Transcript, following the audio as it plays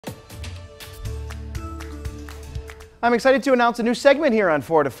I'm excited to announce a new segment here on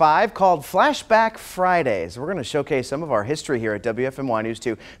 4 to 5 called Flashback Fridays. We're going to showcase some of our history here at WFMY News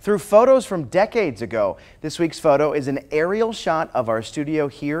 2 through photos from decades ago. This week's photo is an aerial shot of our studio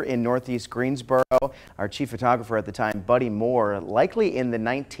here in Northeast Greensboro. Our chief photographer at the time, Buddy Moore, likely in the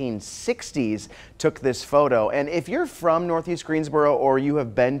 1960s, took this photo. And if you're from Northeast Greensboro or you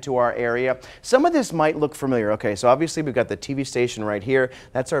have been to our area, some of this might look familiar. Okay, so obviously we've got the TV station right here.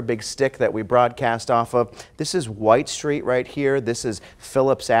 That's our big stick that we broadcast off of. This is White Street right here. This is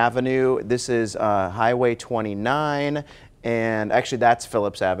Phillips Avenue. This is Highway 29. And actually that's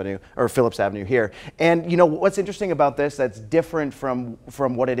Phillips Avenue here. And you know what's interesting about this that's different from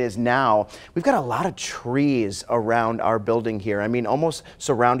what it is now, we've got a lot of trees around our building here. I mean, almost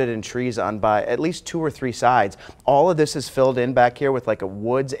surrounded in trees on by at least 2 or 3 sides. All of this is filled in back here with like a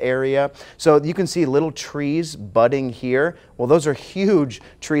woods area. So you can see little trees budding here. Well, those are huge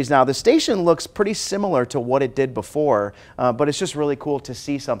trees now. The station looks pretty similar to what it did before, but it's just really cool to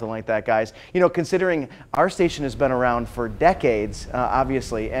see something like that, guys. You know, considering our station has been around for decades,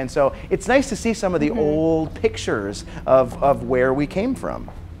 obviously, and so it's nice to see some of the old pictures of where we came from.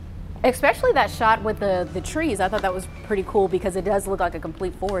 Especially that shot with the trees. I thought that was pretty cool because it does look like a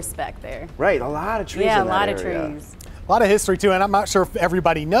complete forest back there. Right, a lot of trees. Yeah, in that a lot area. of trees. A lot of history too, and I'm not sure if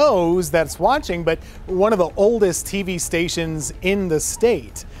everybody knows that's watching, but one of the oldest TV stations in the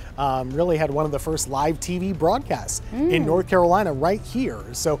state really had one of the first live TV broadcasts in North Carolina right here.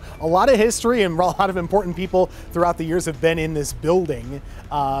 So a lot of history and a lot of important people throughout the years have been in this building.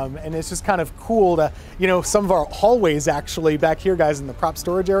 And it's just kind of cool to, you know, some of our hallways actually back here, guys, in the prop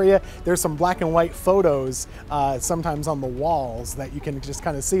storage area, there's some black and white photos sometimes on the walls that you can just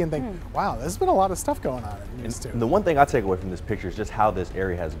kind of see and think, wow, there's been a lot of stuff going on in News 2. The one thing I take away from this picture is just how this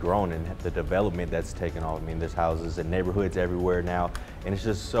area has grown and the development that's taken off. I mean, there's houses and neighborhoods everywhere now, and it's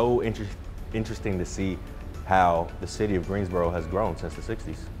just so interesting to see how the city of Greensboro has grown since the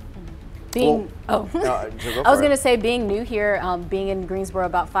 60s. I was going to say, being new here, being in Greensboro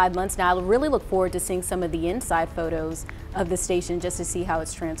about 5 months now, I really look forward to seeing some of the inside photos of the station just to see how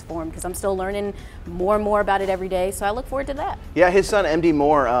it's transformed, because I'm still learning more and more about it every day, so I look forward to that. Yeah, his son MD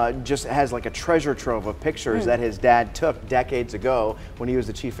Moore just has like a treasure trove of pictures that his dad took decades ago when he was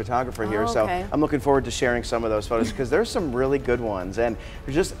the chief photographer here. So I'm looking forward to sharing some of those photos because there's some really good ones, and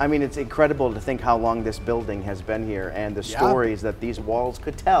just, I mean, it's incredible to think how long this building has been here and the stories that these walls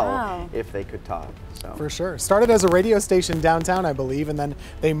could tell if they could talk. So. For sure. Started as a radio station downtown, I believe, and then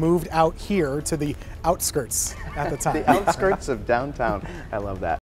they moved out here to the outskirts at the time. The outskirts of downtown. I love that.